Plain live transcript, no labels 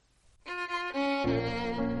Welcome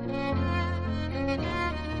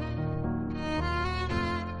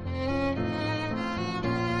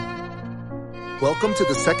to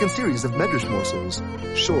the second series of Medrash Morsels,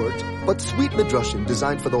 short but sweet midrashim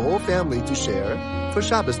designed for the whole family to share for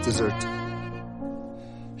Shabbos dessert.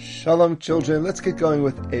 Shalom, children. Let's get going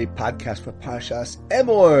with a podcast for Parshas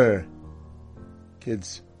EMOR.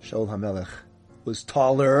 Kids, Shaul HaMelech was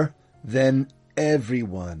taller than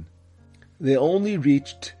everyone. They only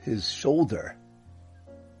reached his shoulder.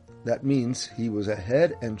 That means he was a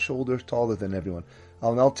head and shoulders taller than everyone.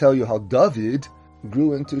 I'll now tell you how Dovid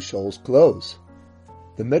grew into Shaul's clothes.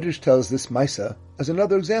 The Medrash tells this Maisa as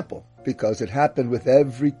another example, because it happened with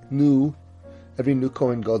every new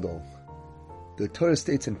Kohen Gadol. The Torah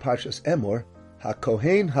states in Parshas EMOR,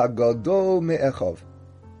 HaKohen HaGadol Me'echov.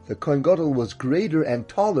 The Kohen Gadol was greater and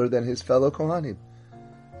taller than his fellow Kohanim.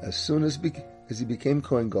 As soon as he became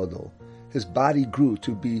Kohen Gadol, his body grew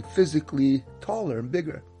to be physically taller and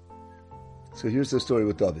bigger. So here's the story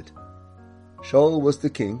with Dovid. Shaul was the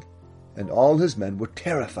king, and all his men were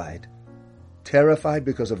terrified. Terrified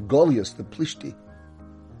because of Golius, the Plishti.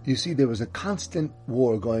 You see, there was a constant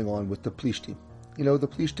war going on with the Plishtim. You know, the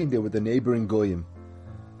Plishtim, they were the neighboring Goyim.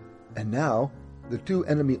 And now, the two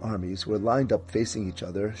enemy armies were lined up facing each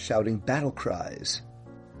other, shouting battle cries.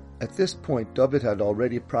 At this point, Dovid had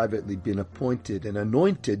already privately been appointed and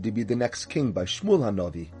anointed to be the next king by Shmuel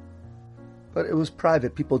HaNavi. But it was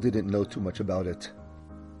private, people didn't know too much about it.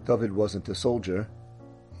 Dovid wasn't a soldier.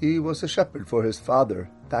 He was a shepherd for his father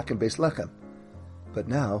back in Beis Lechem. But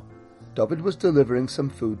now, Dovid was delivering some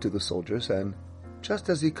food to the soldiers, and just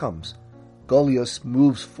as he comes, Golius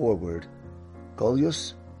moves forward.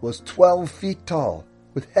 Golius was 12 feet tall,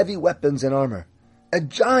 with heavy weapons and armor. A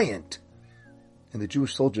giant! And the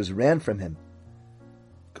Jewish soldiers ran from him.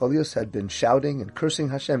 Golius had been shouting and cursing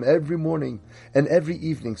Hashem every morning and every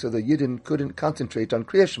evening so the Yidden couldn't concentrate on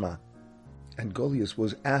Kriyat Shema. And Golius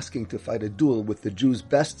was asking to fight a duel with the Jews'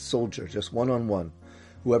 best soldier, just one-on-one.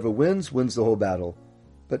 Whoever wins, wins the whole battle.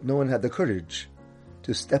 But no one had the courage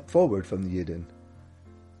to step forward from the Yidden.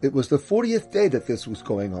 It was the 40th day that this was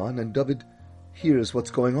going on, and Dovid hears what's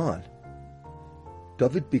going on.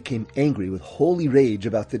 Dovid became angry with holy rage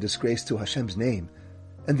about the disgrace to Hashem's name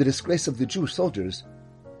and the disgrace of the Jewish soldiers.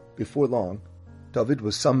 Before long, Dovid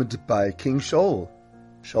was summoned by King Shaul.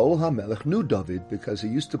 Shaul HaMelech knew Dovid because he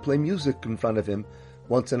used to play music in front of him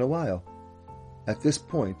once in a while. At this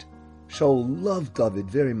point, Shaul loved Dovid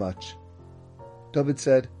very much. Dovid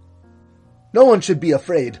said, "No one should be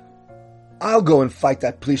afraid. I'll go and fight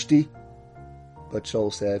that Plishti." But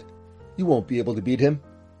Shaul said, "You won't be able to beat him.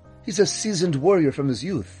 He's a seasoned warrior from his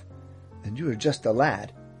youth, and you are just a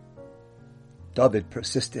lad." Dovid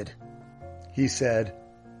persisted. He said,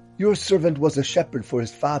 "Your servant was a shepherd for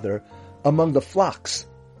his father among the flocks.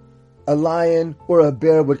 A lion or a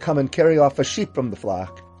bear would come and carry off a sheep from the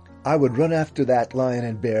flock. I would run after that lion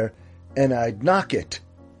and bear, and I'd knock it,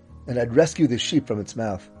 and I'd rescue the sheep from its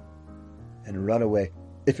mouth, and run away.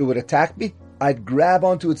 If it would attack me, I'd grab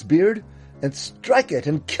onto its beard and strike it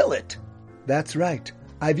and kill it. That's right,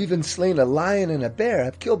 I've even slain a lion and a bear.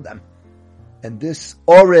 I've killed them. And this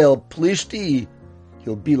Orel Plishti,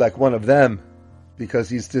 he'll be like one of them, because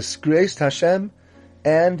he's disgraced Hashem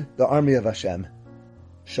and the army of Hashem."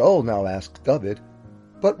 Shaul now asked Dovid,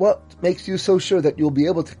 "But what makes you so sure that you'll be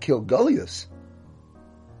able to kill Golius?"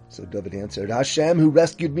 So Dovid answered, "Hashem, who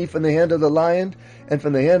rescued me from the hand of the lion and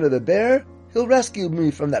from the hand of the bear, he'll rescue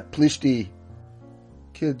me from that Plishti."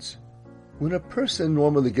 Kids, when a person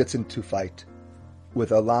normally gets into fight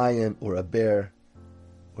with a lion or a bear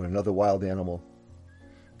or another wild animal,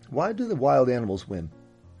 why do the wild animals win?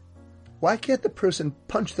 Why can't the person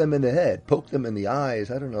punch them in the head, poke them in the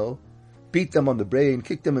eyes, I don't know, beat them on the brain,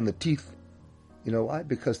 kick them in the teeth? You know why?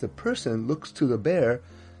 Because the person looks to the bear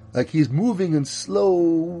like he's moving in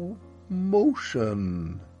slow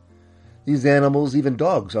motion. These animals, even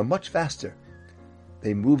dogs, are much faster.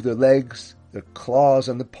 They move their legs, their claws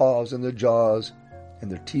and the paws and their jaws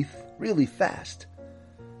and their teeth really fast.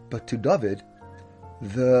 But to Dovid,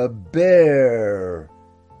 the bear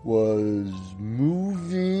was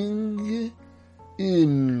moving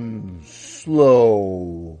in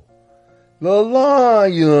slow. The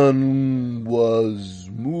lion was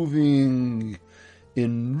moving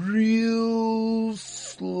in real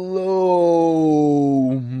slow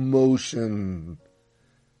motion.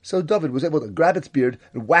 So Dovid was able to grab its beard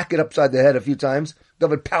and whack it upside the head a few times.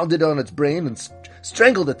 Dovid pounded on its brain and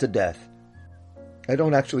strangled it to death. I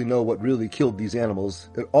don't actually know what really killed these animals.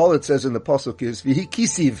 All it says in the pasuk is, "V'hi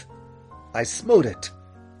kisiv," I smote it.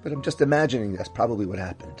 But I'm just imagining that's probably what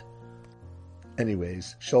happened.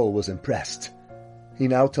 Anyways, Shaul was impressed. He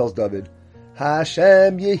now tells Dovid,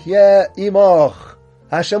 Hashem yihyeh imoch.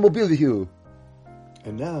 Hashem will be with you.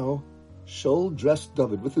 And now, Shaul dressed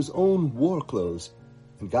Dovid with his own war clothes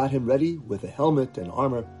and got him ready with a helmet and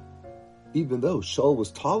armor. Even though Shaul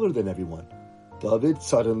was taller than everyone, Dovid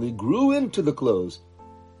suddenly grew into the clothes.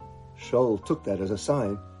 Shaul took that as a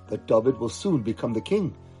sign that Dovid will soon become the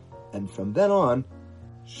king, and from then on,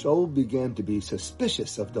 Shaul began to be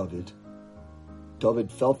suspicious of Dovid.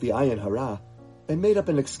 Dovid felt the ayin hara and made up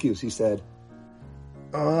an excuse. He said,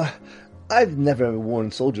 I've never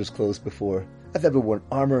worn soldier's clothes before. I've never worn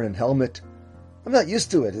armor and helmet. I'm not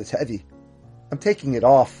used to it. It's heavy. I'm taking it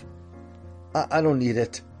off. I don't need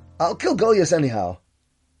it. I'll kill Golius anyhow.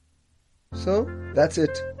 So, that's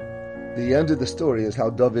it. The end of the story is how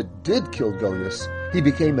Dovid did kill Golius. He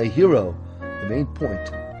became a hero. The main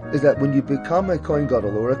point is that when you become a Kohen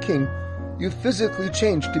Gadol or a king, you physically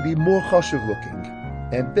change to be more chashuv looking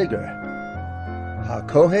and bigger.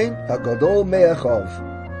 Ha-Kohen ha-Gadol me'achov.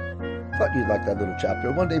 Thought you'd like that little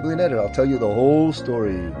chapter. One day, B'li Neder, I'll tell you the whole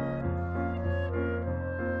story.